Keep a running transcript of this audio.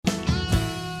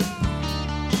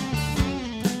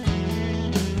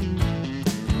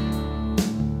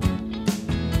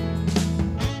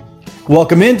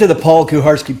Welcome into the Paul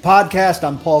Kuharsky podcast.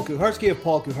 I'm Paul Kuharsky of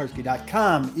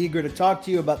paulkuharsky.com, eager to talk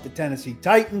to you about the Tennessee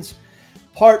Titans,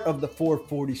 part of the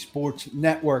 440 Sports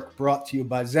Network, brought to you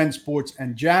by Zen Sports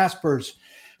and Jaspers.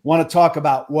 Want to talk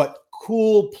about what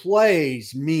cool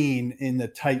plays mean in the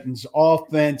Titans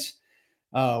offense,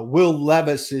 Will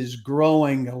Levis's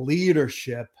growing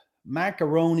leadership,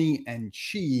 macaroni and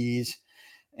cheese,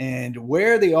 and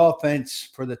where the offense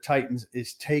for the Titans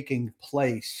is taking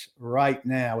place right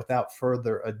now. Without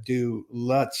further ado,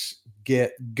 let's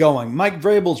get going. Mike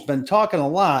Vrabel's been talking a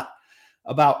lot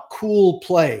about cool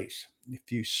plays.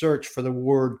 If you search for the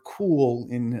word cool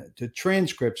in the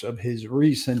transcripts of his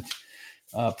recent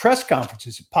press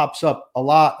conferences, it pops up a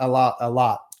lot.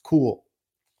 Cool.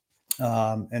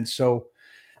 And so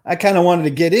I kind of wanted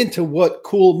to get into what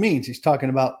cool means. He's talking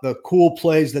about the cool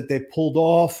plays that they pulled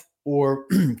off, or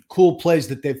cool plays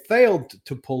that they've failed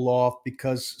to pull off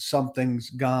because something's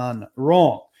gone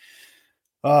wrong.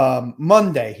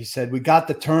 Monday, he said, we got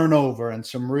the turnover and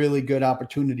some really good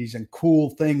opportunities and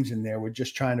cool things in there. We're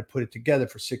just trying to put it together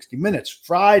for 60 minutes.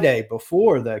 Friday,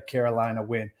 before the Carolina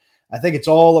win, I think it's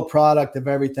all a product of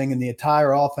everything in the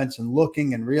entire offense and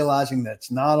looking and realizing that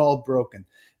it's not all broken.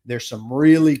 There's some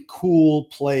really cool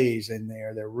plays in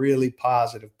there. They're really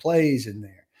positive plays in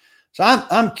there. So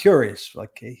I'm curious,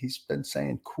 like he's been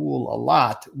saying cool a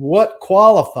lot. What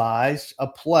qualifies a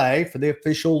play for the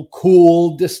official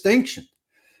cool distinction?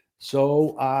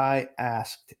 So I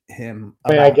asked him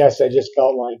about I guess I just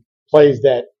felt like plays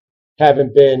that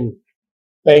haven't been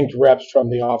banked reps from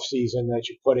the offseason that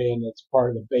you put in, it's part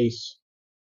of the base,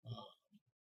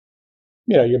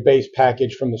 your base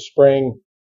package from the spring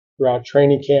throughout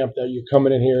training camp that you're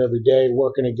coming in here every day,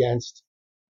 working against,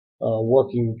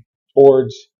 working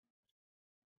towards.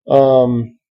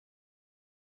 And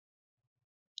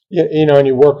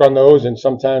you work on those, and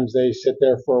sometimes they sit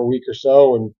there for a week or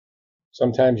so, and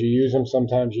sometimes you use them,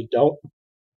 sometimes you don't.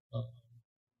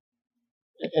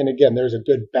 And again, there's a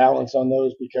good balance on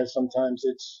those because sometimes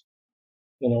it's,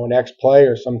 an X play,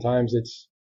 or sometimes it's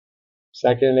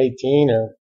 2nd and 18,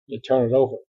 or you turn it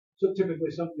over. So typically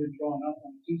something you're drawing up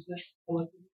on Tuesday,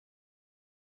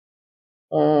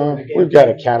 We've got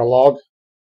a catalog.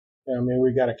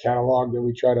 We've got a catalog that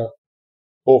we try to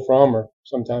pull from, or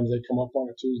sometimes they come up on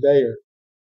a Tuesday, or,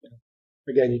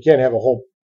 again, you can't have a whole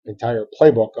entire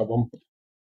playbook of them,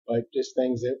 but just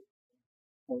things that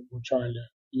we're trying to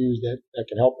use that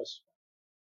can help us.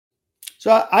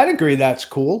 So I'd agree that's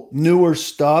cool. Newer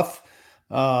stuff,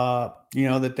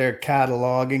 that they're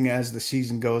cataloging as the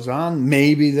season goes on.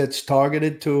 Maybe that's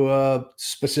targeted to a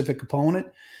specific opponent.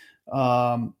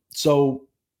 So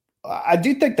I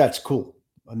do think that's cool.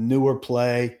 A newer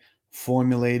play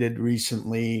formulated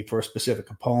recently for a specific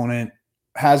opponent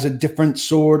has a different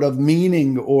sort of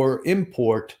meaning or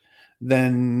import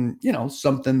than,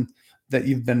 something that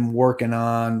you've been working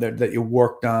on, that you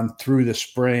worked on through the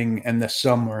spring and the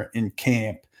summer in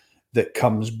camp that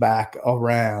comes back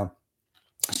around.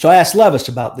 So I asked Levis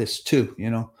about this too,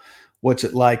 what's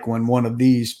it like when one of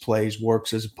these plays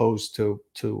works as opposed to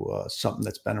something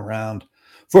that's been around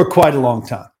for quite a long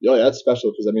time. Yeah, that's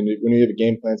special because, when you have a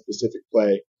game plan specific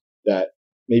play that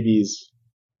maybe is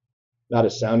not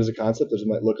as sound as a concept as it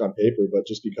might look on paper, but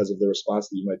just because of the response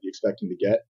that you might be expecting to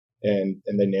get and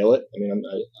they nail it.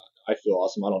 I feel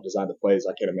awesome. I don't design the plays.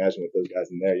 I can't imagine what those guys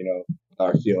in there,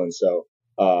 are feeling. So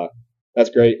that's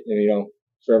great. And,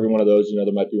 for every one of those,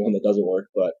 there might be one that doesn't work,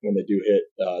 but when they do hit,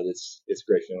 it's a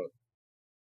great feeling.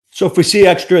 So if we see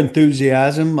extra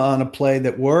enthusiasm on a play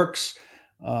that works,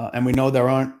 and we know there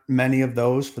aren't many of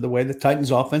those for the way the Titans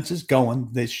offense is going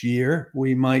this year,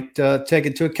 we might take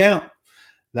it to account.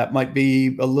 That might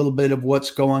be a little bit of what's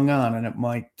going on, and it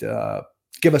might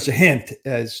give us a hint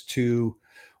as to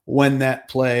when that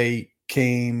play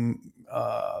came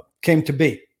to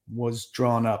be, was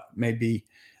drawn up, maybe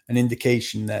an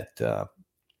indication that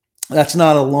that's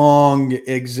not a long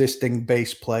existing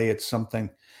base play. It's something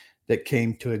that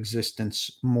came to existence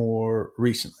more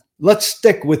recently. Let's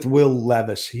stick with Will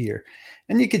Levis here.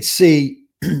 And you could see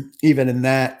even in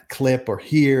that clip, or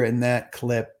here in that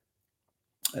clip,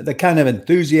 the kind of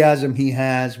enthusiasm he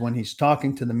has when he's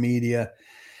talking to the media.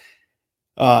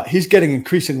 He's getting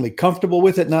increasingly comfortable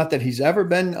with it. Not that he's ever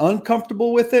been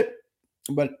uncomfortable with it,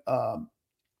 but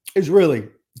he's really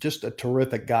just a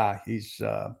terrific guy. He's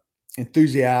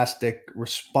enthusiastic,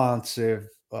 responsive,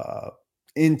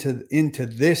 into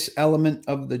this element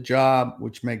of the job,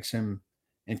 which makes him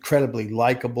incredibly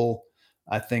likable,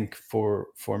 I think, for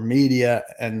media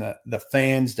and the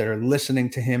fans that are listening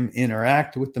to him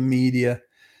interact with the media.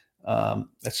 I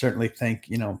certainly think,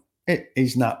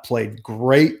 he's not played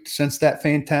great since that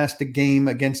fantastic game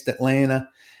against Atlanta,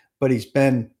 but he's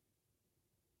been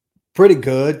pretty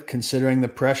good considering the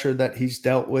pressure that he's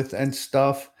dealt with and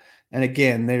stuff. And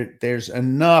again, there's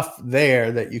enough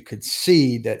there that you could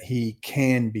see that he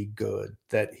can be good,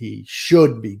 that he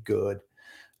should be good.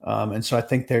 And so I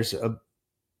think there's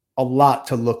a lot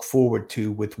to look forward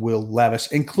to with Will Levis,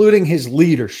 including his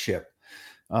leadership.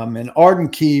 And Arden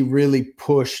Key really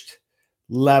pushed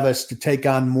Levis to take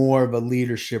on more of a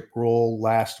leadership role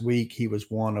last week. He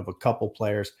was one of a couple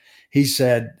players. He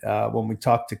said when we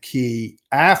talked to Key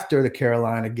after the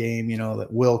Carolina game, that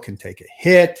Will can take a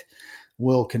hit.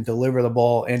 Will can deliver the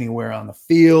ball anywhere on the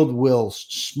field. Will's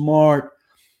smart.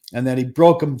 And then he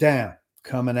broke them down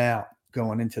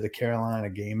going into the Carolina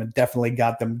game and definitely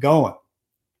got them going.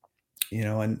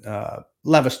 And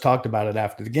Levis talked about it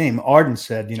after the game. Arden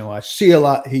said, I see a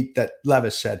lot.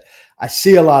 Levis said, I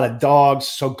see a lot of dogs,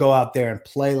 so go out there and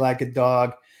play like a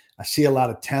dog. I see a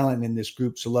lot of talent in this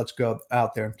group, so let's go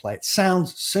out there and play. It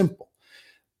sounds simple,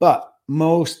 but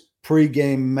most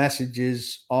pregame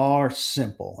messages are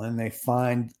simple, and they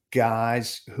find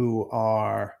guys who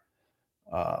are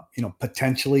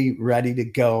potentially ready to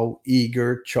go,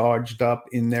 eager, charged up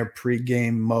in their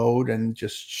pregame mode, and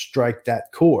just strike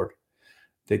that chord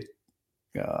that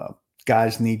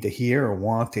guys need to hear or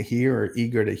want to hear or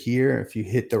eager to hear. If you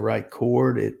hit the right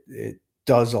chord, it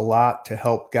does a lot to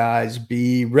help guys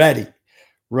be ready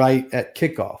right at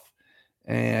kickoff.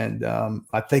 And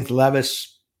I think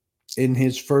Levis, in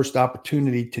his first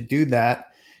opportunity to do that,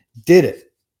 did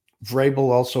it.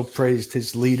 Vrabel also praised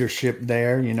his leadership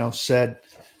there, said,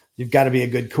 you've got to be a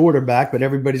good quarterback, but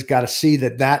everybody's got to see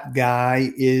that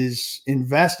guy is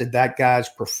invested, that guy's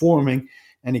performing,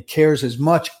 and he cares as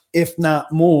much, if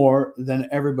not more, than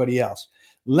everybody else.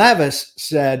 Levis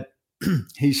said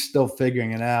he's still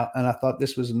figuring it out, and I thought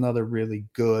this was another really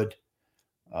good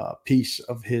piece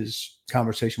of his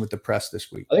conversation with the press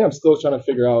this week. I think I'm still trying to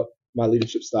figure out my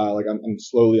leadership style. Like I'm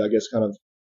slowly, I guess, kind of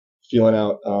feeling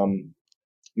out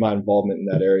my involvement in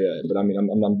that area. But I mean,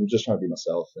 I'm just trying to be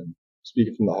myself and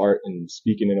speaking from the heart and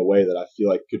speaking in a way that I feel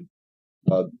like could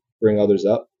bring others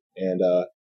up, and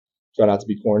try not to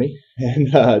be corny and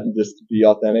just be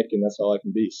authentic, and that's all I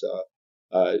can be. So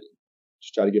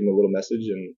just try to give them a little message,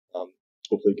 and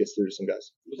hopefully it gets through to some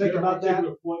guys. Think about that.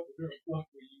 Point where you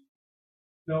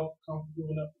felt comfortable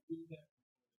enough to do that.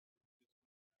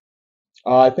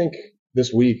 I think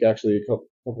this week actually a couple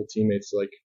of teammates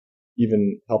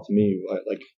even helped me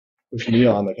push me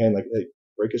on hey,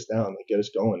 break us down, get us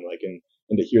going,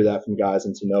 and to hear that from guys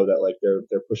and to know that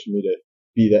they're pushing me to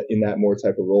be that in that more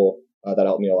type of role, that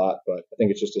helped me a lot. But I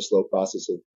think it's just a slow process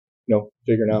of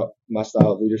figuring out my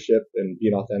style of leadership and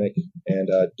being authentic and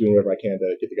doing whatever I can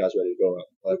to get the guys ready to go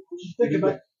out. Think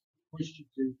about pushed you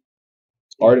to.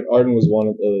 Arden was one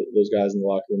of those guys in the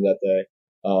locker room that day.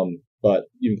 But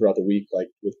even throughout the week,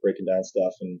 with breaking down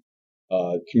stuff and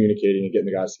communicating and getting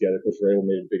the guys together, Coach Vrabel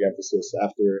made a big emphasis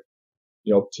after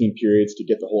team periods to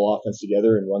get the whole offense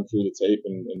together and run through the tape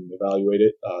and evaluate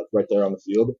it right there on the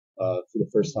field for the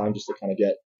first time, just to kind of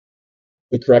get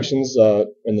the corrections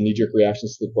and the knee-jerk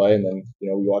reactions to the play, and then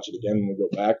we watch it again when we go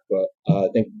back. But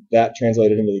I think that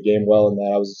translated into the game well, and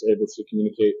that I was able to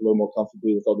communicate a little more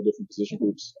comfortably with all the different position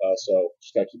groups. So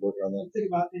just gotta keep working on that. Think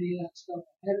about any of that stuff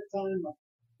ahead of time, like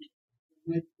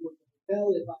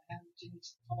if I have a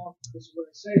chance to talk, this is what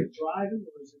I say, or driving,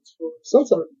 or is it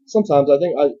sometimes I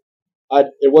think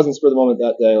it wasn't spur of the moment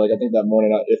that day. I think that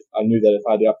morning, if I knew that if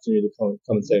I had the opportunity to come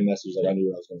and say a message, I knew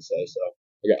what I was going to say. So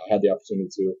I had the opportunity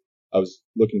to. I was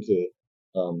looking to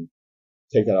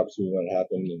take that opportunity when it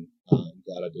happened, and I'm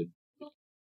glad I did.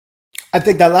 I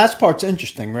think that last part's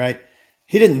interesting, right?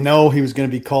 He didn't know he was going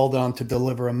to be called on to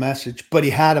deliver a message, but he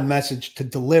had a message to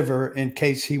deliver in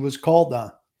case he was called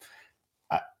on.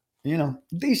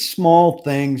 These small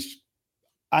things,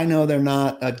 I know they're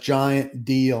not a giant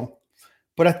deal,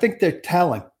 but I think they're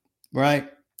telling, right?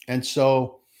 And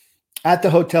so at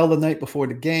the hotel the night before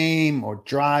the game, or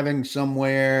driving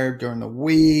somewhere during the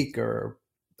week, or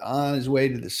on his way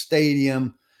to the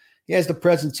stadium, he has the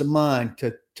presence of mind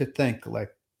to think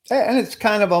and it's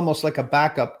kind of almost like a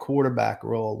backup quarterback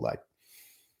role.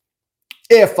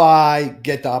 If I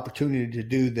get the opportunity to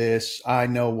do this, I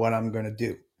know what I'm going to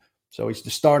do. So he's the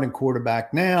starting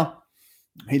quarterback now.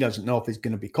 He doesn't know if he's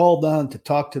going to be called on to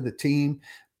talk to the team,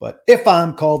 but if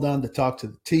I'm called on to talk to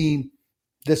the team,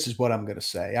 this is what I'm going to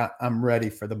say. I'm ready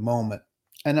for the moment.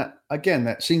 And again,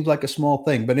 that seems like a small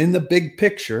thing, but in the big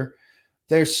picture,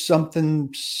 there's something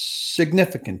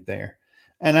significant there.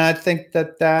 And I think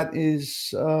that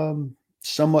is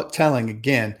somewhat telling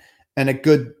again, and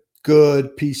a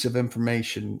good piece of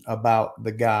information about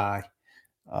the guy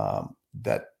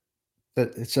that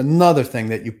it's another thing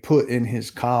that you put in his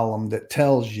column that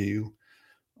tells you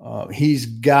he's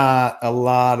got a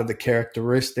lot of the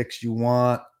characteristics you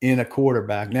want in a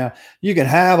quarterback. Now, you can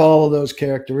have all of those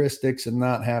characteristics and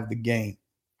not have the game.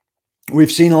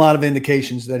 We've seen a lot of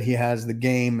indications that he has the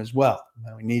game as well.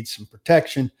 Now, he needs some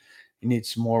protection. He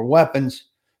needs some more weapons.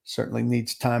 Certainly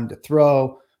needs time to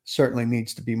throw. Certainly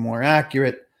needs to be more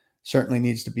accurate. Certainly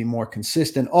needs to be more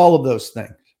consistent. All of those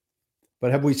things.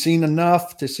 But have we seen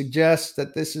enough to suggest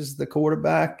that this is the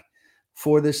quarterback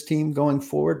for this team going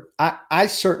forward? I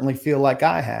certainly feel like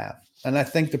I have. And I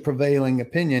think the prevailing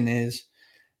opinion is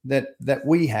that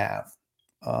we have.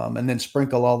 And then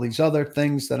sprinkle all these other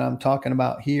things that I'm talking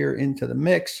about here into the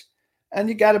mix. And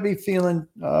you got to be feeling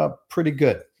pretty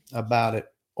good about it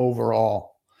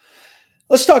overall.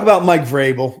 Let's talk about Mike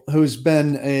Vrabel, who's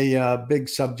been a big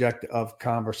subject of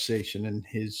conversation in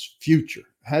his future.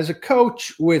 Has a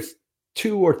coach with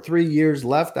 2 or 3 years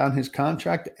left on his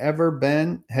contract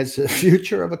has the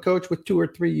future of a coach with 2 or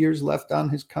 3 years left on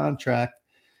his contract,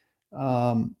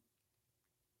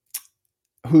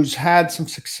 who's had some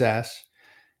success,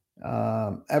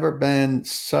 ever been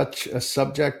such a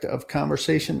subject of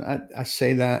conversation? I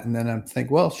say that and then I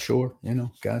think, well, sure,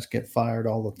 guys get fired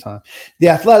all the time. The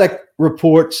Athletic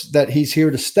reports that he's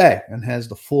here to stay and has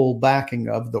the full backing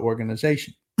of the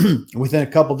organization. Within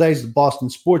a couple of days, the Boston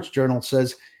Sports Journal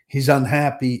says he's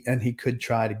unhappy and he could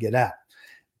try to get out.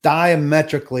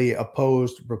 Diametrically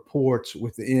opposed reports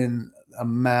within a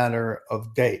matter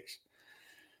of days.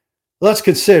 Let's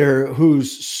consider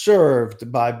who's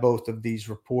served by both of these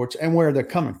reports and where they're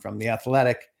coming from. The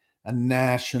Athletic, a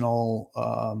national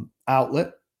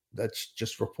outlet that's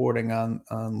just reporting on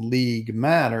league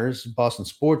matters. Boston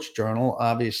Sports Journal,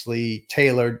 obviously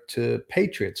tailored to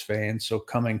Patriots fans, so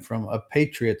coming from a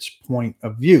Patriots point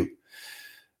of view.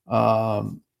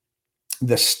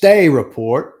 The Stay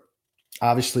report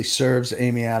obviously serves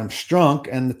Amy Adams Strunk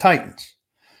and the Titans.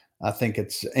 I think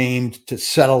it's aimed to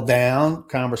settle down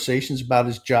conversations about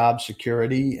his job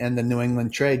security and the New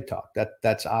England trade talk.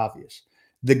 That's obvious.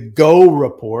 The Go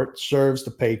report serves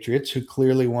the Patriots, who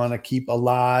clearly want to keep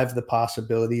alive the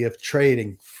possibility of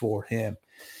trading for him.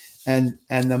 And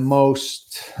the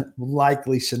most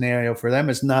likely scenario for them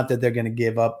is not that they're going to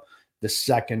give up the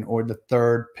 2nd or the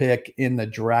 3rd pick in the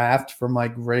draft for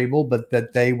Mike Vrabel, but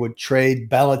that they would trade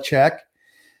Belichick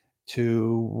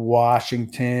to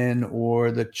Washington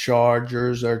or the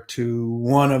Chargers or to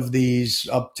one of these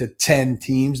up to 10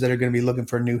 teams that are going to be looking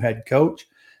for a new head coach,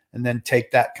 and then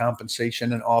take that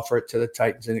compensation and offer it to the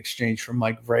Titans in exchange for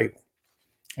Mike Vrabel.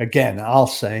 Again, I'll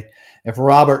say if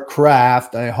Robert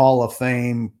Kraft, a Hall of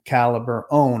Fame caliber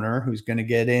owner who's going to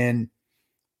get in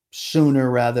sooner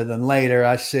rather than later,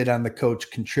 I sit on the coach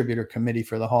contributor committee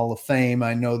for the Hall of Fame.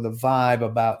 I know the vibe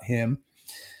about him.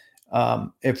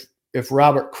 If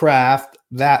Robert Kraft,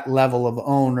 that level of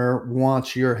owner,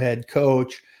 wants your head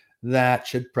coach, that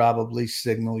should probably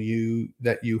signal you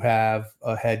that you have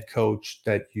a head coach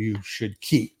that you should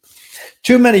keep.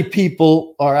 Too many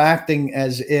people are acting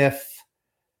as if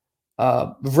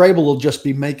Vrabel will just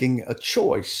be making a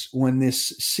choice when this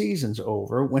season's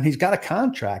over, when he's got a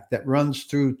contract that runs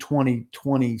through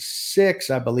 2026,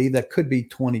 I believe, that could be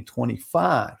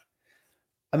 2025.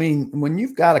 I mean, when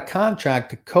you've got a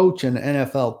contract to coach an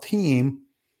NFL team,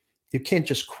 you can't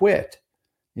just quit.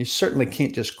 You certainly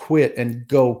can't just quit and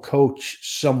go coach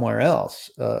somewhere else.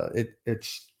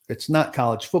 It's not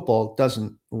college football. It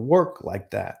doesn't work like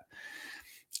that.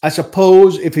 I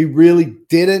suppose if he really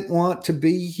didn't want to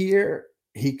be here,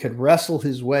 he could wrestle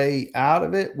his way out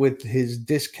of it with his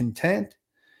discontent.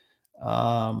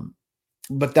 But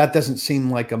that doesn't seem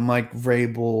like a Mike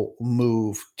Vrabel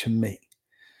move to me.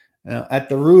 At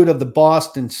the root of the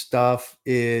Boston stuff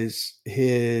is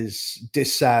his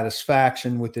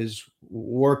dissatisfaction with his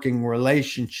working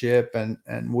relationship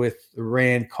and with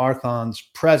Rand Carthon's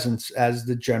presence as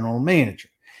the general manager.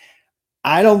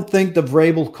 I don't think the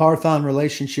Vrabel-Carthon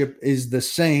relationship is the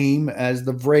same as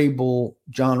the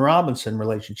Vrabel-John Robinson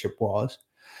relationship was,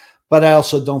 but I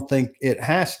also don't think it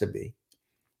has to be.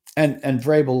 And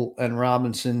Vrabel and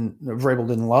Robinson, Vrabel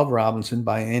didn't love Robinson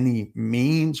by any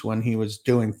means when he was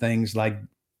doing things like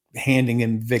handing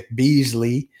him Vic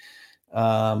Beasley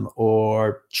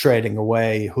or trading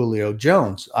away Julio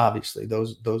Jones. Obviously,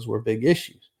 those were big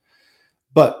issues.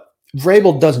 But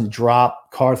Vrabel doesn't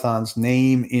drop Carthon's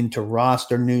name into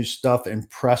roster news stuff and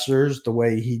pressers the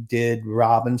way he did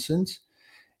Robinson's.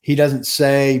 He doesn't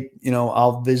say,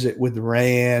 I'll visit with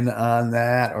Rand on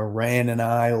that, or Rand and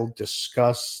I will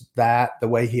discuss that the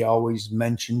way he always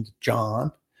mentioned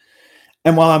John.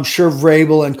 And while I'm sure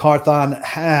Vrabel and Carthon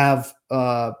have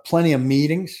plenty of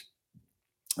meetings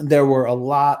there were a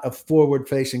lot of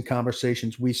forward-facing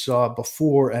conversations we saw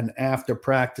before and after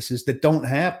practices that don't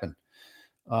happen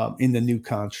in the new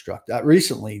construct.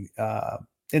 Recently,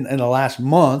 in the last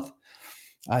month,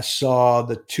 I saw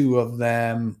the two of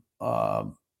them,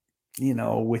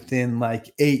 within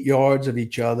like 8 yards of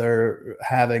each other,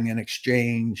 having an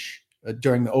exchange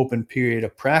during the open period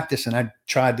of practice. And I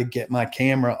tried to get my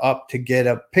camera up to get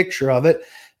a picture of it.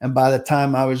 And by the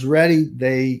time I was ready,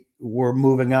 they were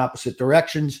moving opposite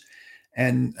directions,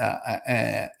 and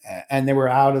they were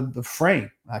out of the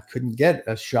frame. I couldn't get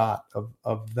a shot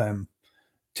of them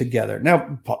together.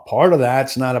 Now, part of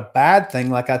that's not a bad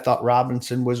thing. Like, I thought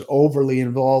Robinson was overly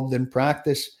involved in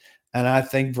practice, and I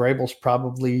think Vrabel's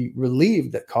probably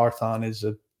relieved that Carthon is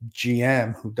a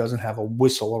GM who doesn't have a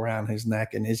whistle around his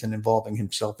neck and isn't involving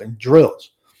himself in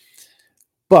drills.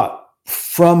 But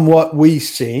from what we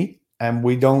see, and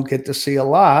we don't get to see a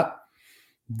lot,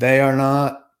 they are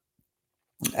not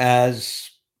as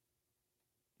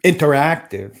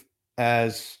interactive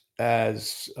as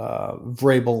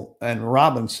Vrabel and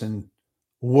Robinson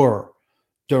were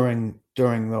during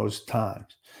those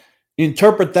times.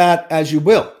 Interpret that as you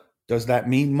will. Does that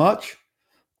mean much,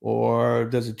 or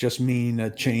does it just mean a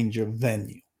change of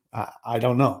venue? I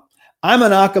don't know. I'm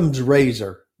an Occam's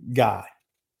razor guy.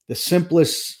 The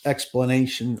simplest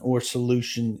explanation or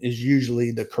solution is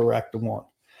usually the correct one.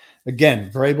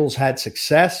 Again, Vrabel's had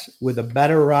success with a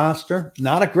better roster,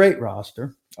 not a great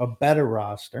roster, a better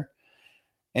roster.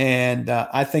 And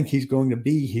I think he's going to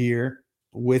be here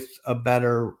with a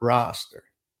better roster.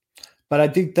 But I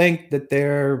do think that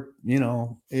there,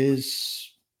 is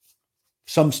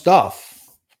some stuff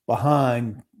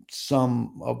behind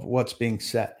some of what's being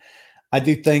said. I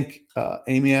do think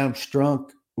Amy Adams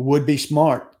Strunk would be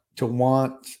smart to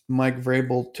want Mike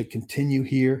Vrabel to continue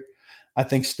here. I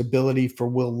think stability for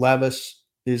Will Levis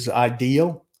is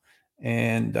ideal.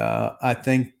 And I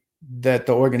think that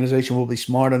the organization will be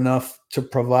smart enough to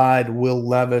provide Will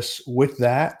Levis with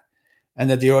that, and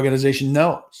that the organization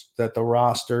knows that the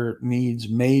roster needs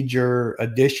major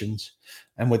additions.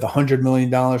 And with $100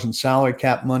 million in salary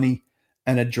cap money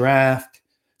and a draft,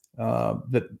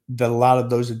 that a lot of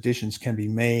those additions can be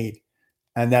made.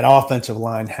 And that offensive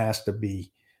line has to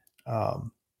be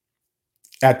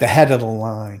at the head of the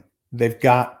line. They've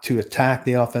got to attack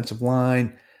the offensive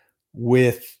line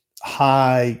with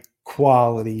high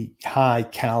quality, high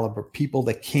caliber people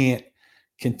that can't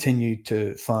continue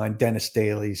to find Dennis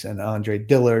Daly's and Andre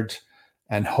Dillard's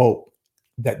and hope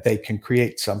that they can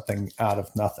create something out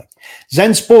of nothing.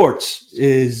 Zen Sports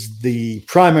is the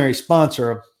primary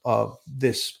sponsor of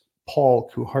this Paul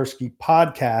Kuharsky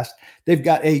podcast. They've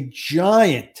got a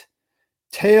giant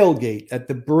tailgate at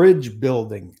the Bridge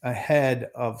Building ahead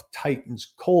of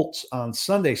Titans Colts on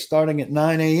Sunday, starting at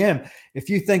 9 a.m. If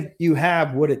you think you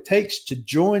have what it takes to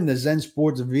join the Zen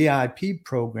Sports VIP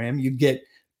program, you get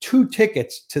 2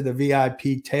 tickets to the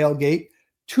VIP tailgate,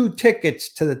 2 tickets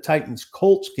to the Titans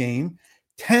Colts game,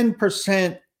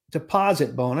 10%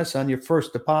 deposit bonus on your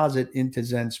first deposit into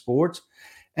Zen Sports,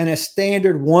 and a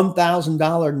standard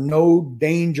 $1,000 no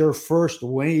danger first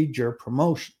wager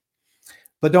promotion.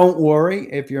 But don't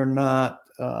worry if you're not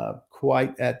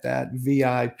quite at that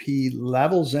VIP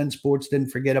level. Zen Sports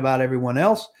didn't forget about everyone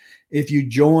else. If you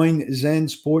join Zen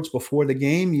Sports before the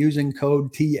game using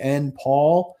code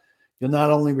TNPaul, you'll not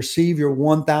only receive your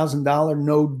 $1,000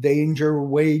 no danger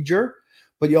wager,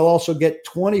 but you'll also get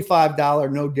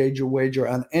 $25 no danger wager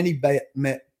on any bet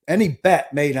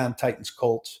made on Titans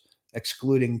Colts,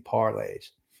 excluding parlays.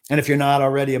 And if you're not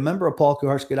already a member of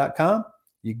paulkuharsky.com,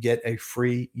 you get a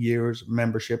free year's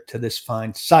membership to this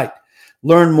fine site.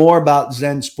 Learn more about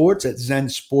Zen Sports at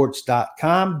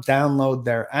zensports.com. Download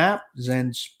their app,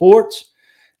 Zen Sports,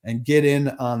 and get in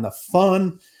on the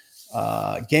fun.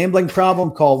 Gambling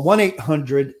problem, call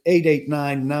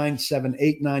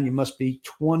 1-800-889-9789. You must be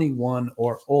 21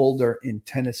 or older in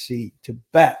Tennessee to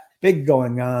bet. Big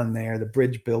going on there. The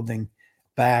Bridge Building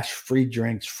Bash, free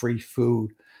drinks, free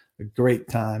food. A great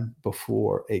time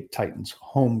before a Titans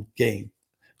home game.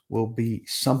 Will be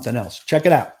something else. Check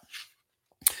it out.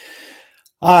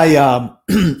 I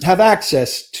have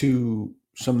access to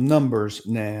some numbers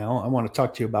now. I want to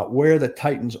talk to you about where the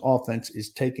Titans offense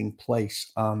is taking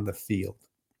place on the field.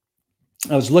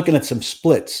 I was looking at some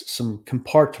splits, some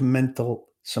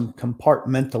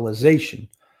compartmentalization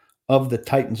of the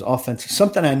Titans offense,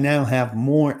 something I now have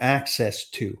more access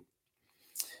to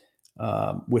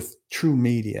with True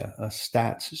Media, a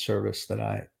stats service that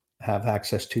I have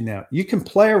access to now. You can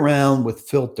play around with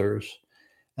filters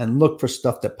and look for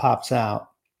stuff that pops out.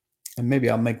 And maybe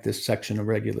I'll make this section a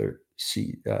regular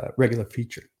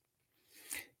feature.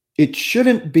 It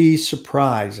shouldn't be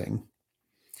surprising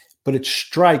but it's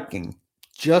striking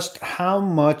just how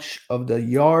much of the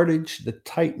yardage the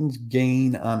Titans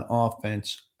gain on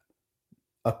offense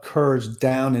occurs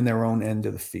down in their own end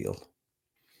of the field.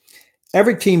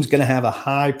 Every team's going to have a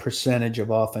high percentage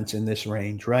of offense in this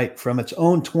range, right? From its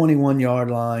own 21-yard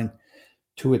line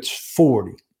to its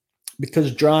 40,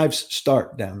 because drives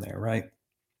start down there, right?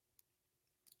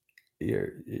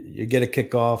 You get a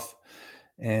kickoff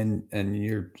and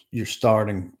you're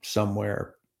starting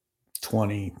somewhere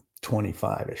 20,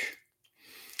 25-ish.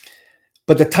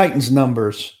 But the Titans'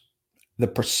 numbers, the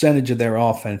percentage of their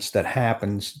offense that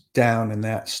happens down in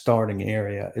that starting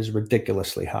area is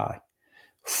ridiculously high.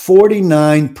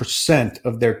 49%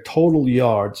 of their total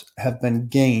yards have been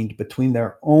gained between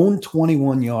their own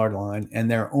 21-yard line and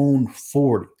their own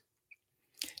 40.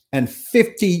 And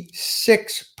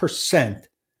 56%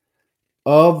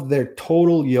 of their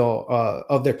total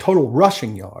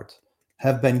rushing yards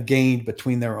have been gained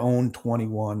between their own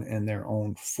 21 and their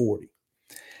own 40.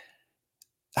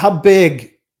 How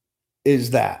big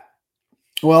is that?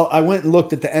 Well, I went and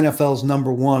looked at the NFL's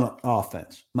number one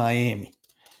offense, Miami,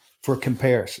 for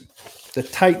comparison. The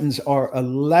Titans are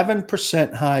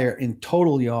 11% higher in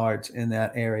total yards in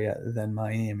that area than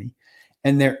Miami,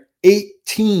 and they're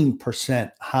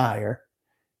 18% higher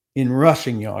in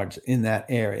rushing yards in that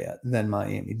area than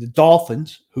Miami. The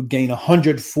Dolphins, who gain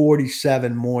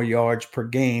 147 more yards per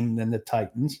game than the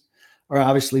Titans, are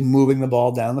obviously moving the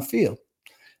ball down the field.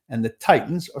 And the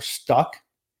Titans are stuck,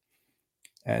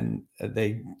 and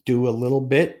they do a little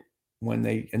bit when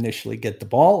they initially get the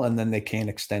ball, and then they can't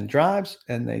extend drives,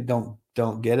 and they don't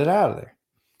get it out of there.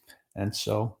 And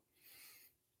so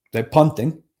they're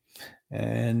punting,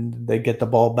 and they get the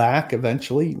ball back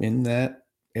eventually in that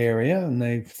area, and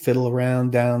they fiddle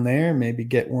around down there, maybe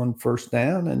get one first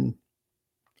down, and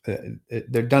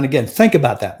they're done again. Think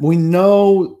about that. We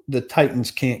know the Titans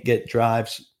can't get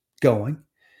drives going,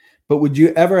 but would you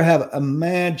ever have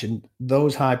imagined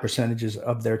those high percentages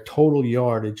of their total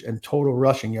yardage and total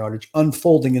rushing yardage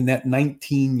unfolding in that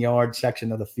 19-yard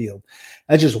section of the field?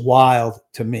 That's just wild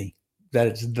to me that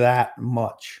it's that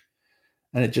much.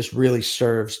 And it just really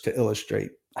serves to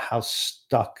illustrate how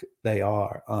stuck they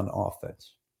are on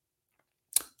offense.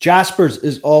 Jasper's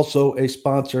is also a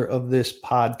sponsor of this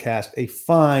podcast, a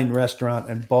fine restaurant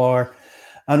and bar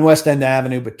on West End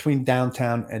Avenue between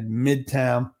downtown and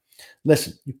Midtown.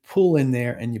 Listen, you pull in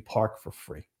there and you park for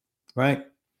free, right?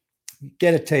 You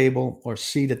get a table or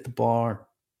seat at the bar,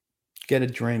 get a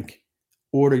drink,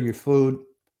 order your food.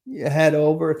 You head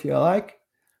over if you like.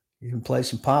 You can play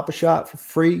some Pop-A-Shot for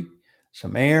free,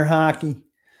 some air hockey,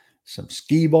 some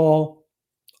skee ball,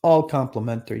 all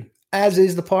complimentary, as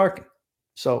is the parking.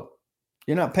 So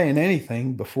you're not paying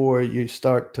anything before you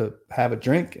start to have a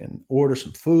drink and order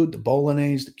some food, the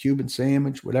bolognese, the Cuban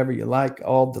sandwich, whatever you like,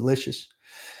 all delicious.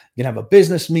 You can have a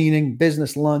business meeting,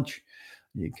 business lunch.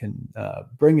 You can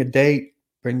bring a date,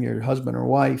 bring your husband or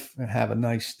wife and have a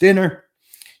nice dinner.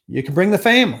 You can bring the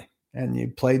family and you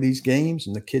play these games,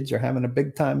 and the kids are having a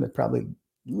big time. They probably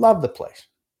love the place.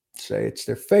 Say it's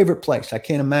their favorite place. I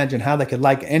can't imagine how they could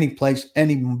like any place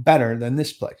any better than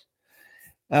this place.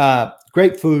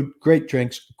 Great food, great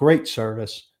drinks, great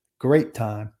service, great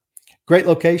time, great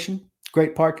location,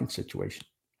 great parking situation.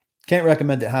 Can't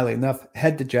recommend it highly enough.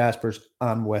 Head to Jasper's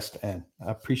on West End.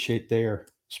 I appreciate their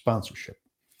sponsorship.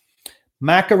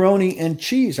 Macaroni and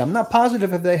cheese. I'm not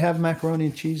positive if they have macaroni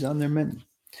and cheese on their menu.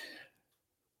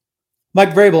 Mike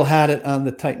Vrabel had it on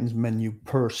the Titans menu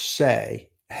per se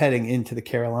heading into the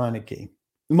Carolina game.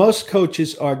 Most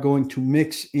coaches are going to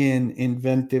mix in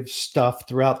inventive stuff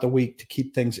throughout the week to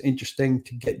keep things interesting,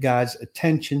 to get guys'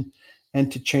 attention, and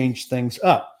to change things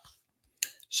up.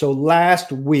 So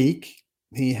last week,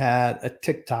 he had a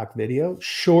TikTok video,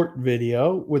 short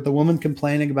video, with a woman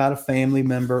complaining about a family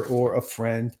member or a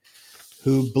friend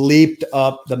who bleeped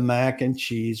up the mac and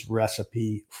cheese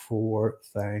recipe for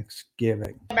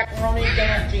Thanksgiving. Macaroni and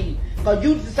damn cheese. Because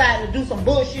you decided to do some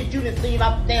bullshit you didn't see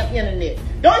off the damn internet.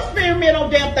 Don't experiment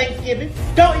on damn Thanksgiving.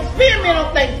 Don't experiment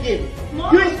on Thanksgiving.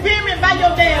 You experiment by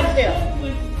your damn self.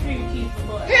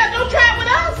 Hell, don't try it with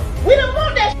us. We don't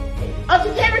want that shit.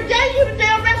 Uncle Terry gave you the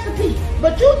damn recipe.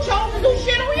 But you chose to do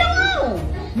shit on your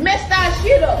own. Messed our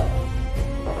shit up.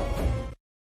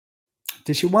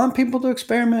 Did she want people to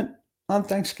experiment on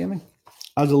Thanksgiving?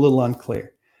 I was a little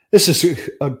unclear. This is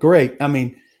a great,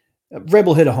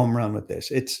 Vrabel hit a home run with this.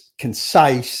 It's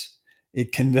concise.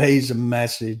 It conveys a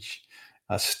message,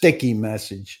 a sticky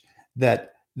message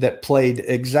that played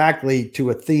exactly to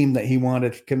a theme that he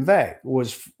wanted to convey. It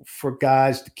was for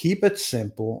guys to keep it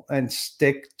simple and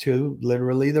stick to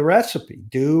literally the recipe.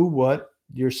 Do what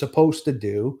you're supposed to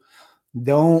do.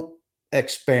 Don't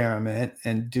experiment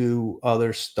and do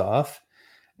other stuff.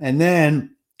 And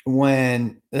then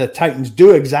when the Titans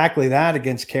do exactly that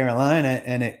against Carolina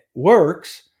and it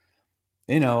works,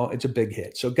 it's a big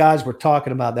hit. So guys were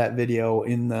talking about that video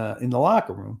in the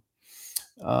locker room.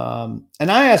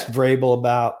 And I asked Vrabel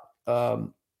about,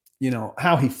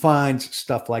 how he finds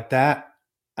stuff like that.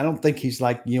 I don't think he's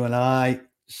like you and I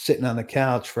sitting on the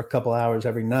couch for a couple hours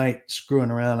every night,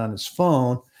 screwing around on his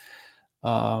phone,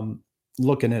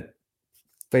 looking at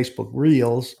Facebook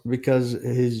Reels, because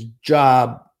his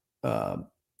job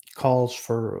calls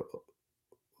for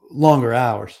longer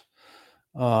hours.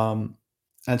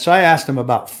 And so I asked him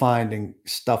about finding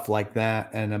stuff like that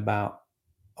and about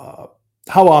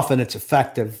how often it's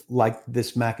effective, like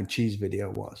this mac and cheese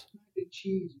video was. Mac and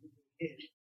cheese. Do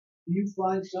you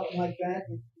find something like that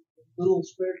in the little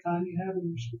spare time you have when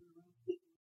you're screwing around?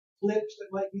 Clips that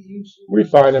might be useful? We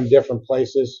find them different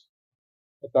places.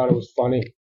 I thought it was funny.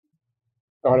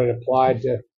 Thought it applied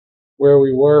to where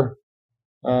we were.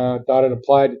 Thought it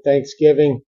applied to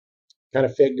Thanksgiving. Kind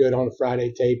of fit good on a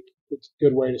Friday tape. It's a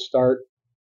good way to start.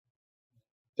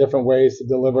 Different ways to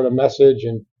deliver the message,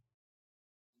 and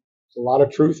there's a lot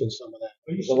of truth in some of that.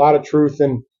 There's a lot of truth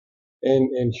in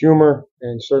humor,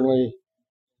 and certainly,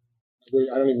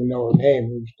 I don't even know her name.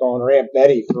 We're just calling her Aunt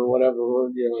Betty for whatever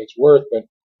it's worth, but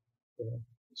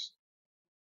just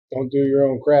don't do your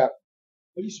own crap.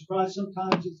 Are you surprised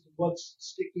sometimes as to what's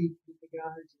sticky with the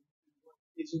guys and what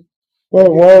isn't?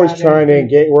 Well, we're always trying to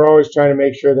engage. We're always trying to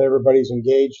make sure that everybody's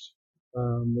engaged.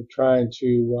 We're trying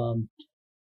to,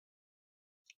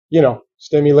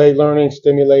 stimulate learning,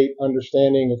 stimulate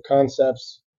understanding of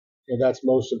concepts. That's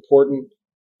most important.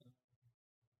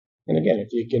 And again,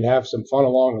 if you can have some fun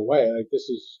along the way, like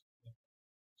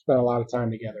spend a lot of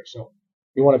time together. So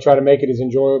you want to try to make it as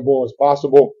enjoyable as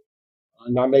possible,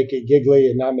 not make it giggly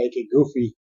and not make it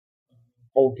goofy.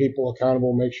 Hold people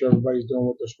accountable, make sure everybody's doing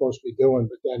what they're supposed to be doing,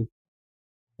 but then,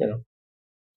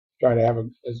 try to have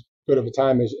as good of a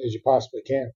time as you possibly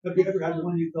can. Have you ever had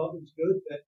one you thought was good?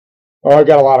 Oh, I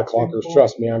got a lot of clunkers.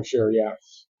 Trust me, I'm sure. Yeah.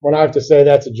 When I have to say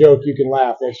that's a joke, you can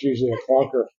laugh. That's usually a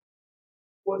clunker.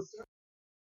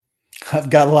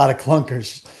 I've got a lot of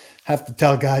clunkers. Have to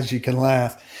tell guys you can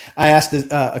laugh. I asked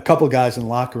a couple of guys in the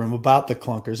locker room about the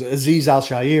clunkers. Aziz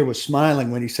Al-Shair was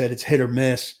smiling when he said it's hit or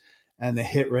miss and the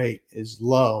hit rate is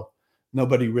low.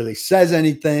 Nobody really says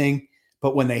anything,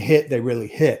 but when they hit, they really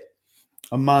hit.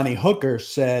 Amani Hooker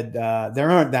said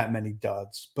there aren't that many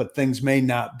duds, but things may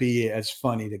not be as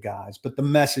funny to guys. But the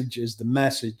message is the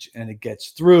message, and it gets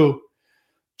through.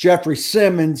 Jeffrey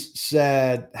Simmons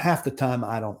said, half the time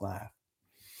I don't laugh.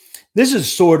 This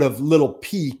is sort of little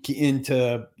peek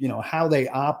into, how they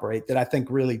operate that I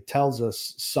think really tells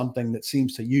us something that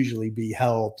seems to usually be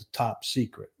held top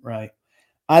secret, right?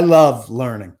 I love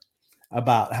learning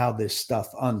about how this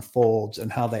stuff unfolds and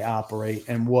how they operate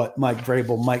and what Mike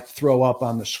Vrabel might throw up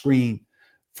on the screen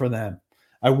for them.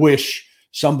 I wish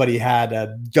somebody had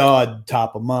a dud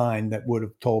top of mind that would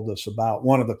have told us about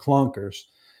one of the clunkers.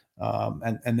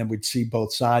 And then we'd see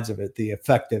both sides of it, the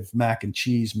effective mac and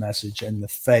cheese message and the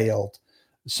failed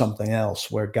something else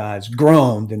where guys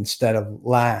groaned instead of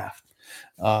laughed.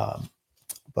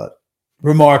 But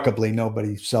remarkably,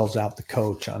 nobody sells out the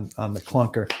coach on the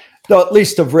clunker. Though at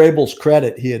least to Vrabel's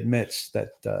credit, he admits that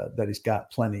he's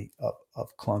got plenty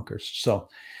of clunkers. So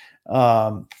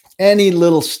any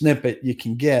little snippet you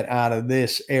can get out of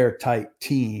this airtight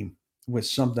team with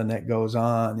something that goes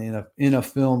on in a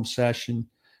film session,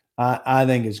 I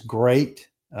think is great.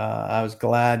 I was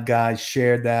glad guys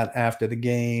shared that after the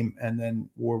game and then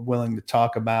were willing to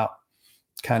talk about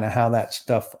kind of how that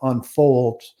stuff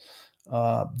unfolds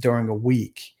during a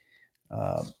week.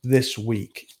 This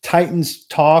week, Titans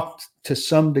talked to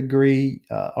some degree.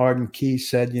 Arden Key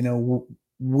said,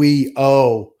 we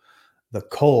owe the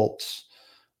Colts.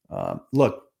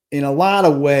 Look, in a lot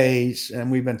of ways, and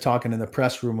we've been talking in the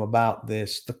press room about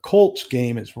this, the Colts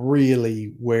game is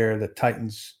really where the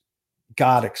Titans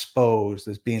got exposed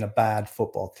as being a bad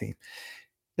football team.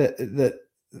 The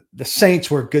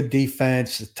Saints were good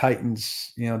defense. The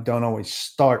Titans, don't always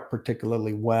start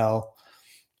particularly well.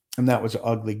 And that was an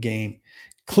ugly game.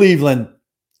 Cleveland,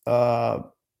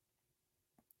 who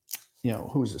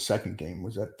was the second game?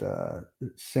 Was that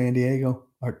San Diego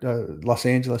or Los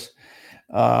Angeles?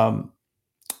 And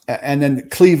then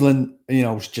Cleveland,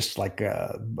 was just like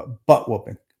a butt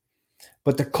whooping.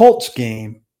 But the Colts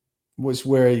game was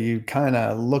where you kind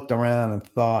of looked around and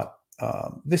thought,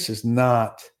 this is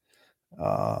not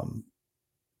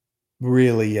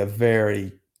really a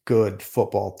very good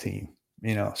football team.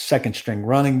 Second string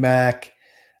running back,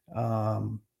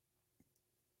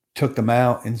 took them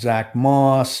out in Zach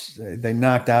Moss. They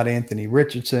knocked out Anthony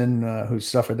Richardson, who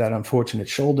suffered that unfortunate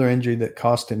shoulder injury that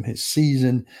cost him his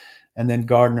season. And then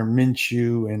Gardner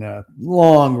Minshew in a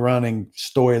long-running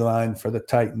storyline for the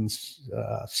Titans,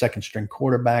 second-string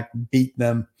quarterback, beat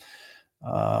them.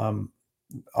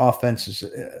 Offense is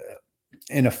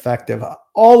ineffective.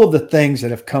 All of the things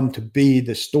that have come to be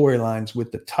the storylines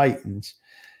with the Titans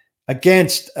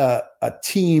against a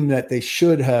team that they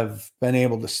should have been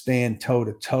able to stand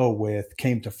toe-to-toe with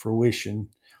came to fruition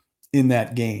in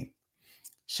that game.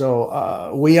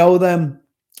 So we owe them,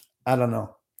 I don't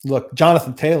know. Look,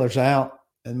 Jonathan Taylor's out,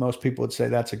 and most people would say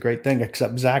that's a great thing,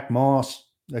 except Zach Moss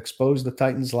exposed the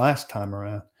Titans last time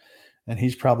around, and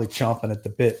he's probably chomping at the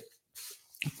bit.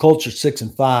 Colts are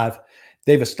 6-5.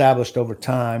 They've established over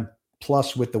time,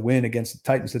 plus with the win against the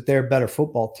Titans, that they're a better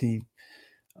football team.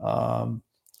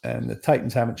 And the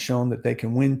Titans haven't shown that they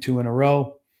can win 2 in a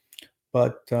row,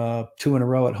 but 2 in a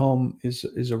row at home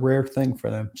is a rare thing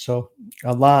for them. So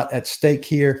a lot at stake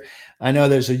here. I know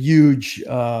there's a huge,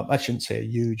 I shouldn't say a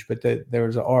huge, but there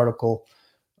was an article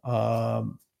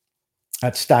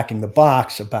at Stacking the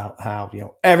Box about how,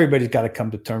 everybody's got to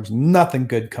come to terms. Nothing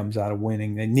good comes out of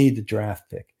winning. They need the draft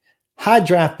pick. High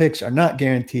draft picks are not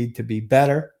guaranteed to be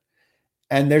better.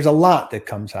 And there's a lot that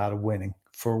comes out of winning.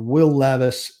 For Will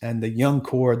Levis and the young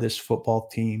core of this football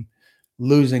team,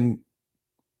 losing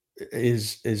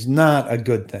is not a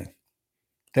good thing.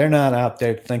 They're not out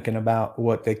there thinking about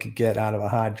what they could get out of a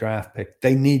high draft pick.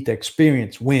 They need to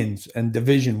experience wins and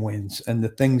division wins and the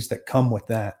things that come with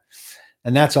that.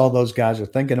 And that's all those guys are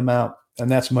thinking about. And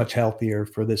that's much healthier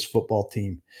for this football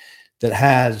team that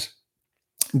has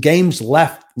games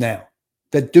left now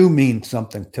that do mean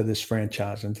something to this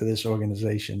franchise and to this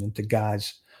organization and to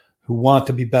guys who want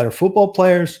to be better football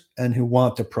players and who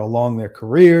want to prolong their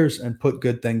careers and put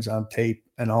good things on tape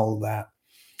and all of that.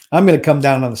 I'm going to come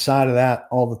down on the side of that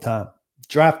all the time.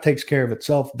 Draft takes care of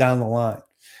itself down the line.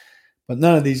 But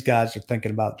none of these guys are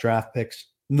thinking about draft picks,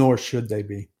 nor should they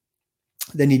be.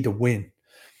 They need to win.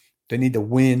 They need to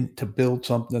win to build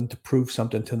something, to prove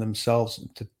something to themselves,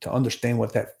 and to understand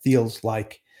what that feels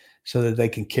like so that they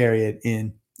can carry it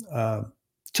in to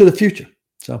the future.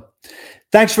 So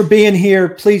thanks for being here.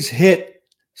 Please hit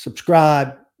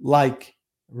subscribe, like,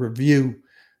 review.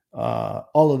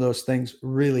 All of those things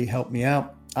really help me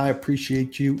out. I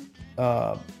appreciate you.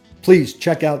 Please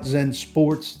check out Zen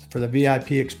Sports for the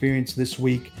VIP experience this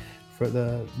week for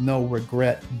the no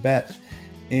regret bet.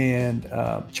 And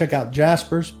check out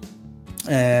Jasper's.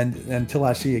 And until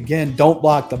I see you again, don't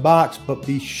block the box, but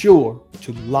be sure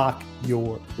to lock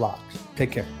your locks.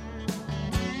 Take care.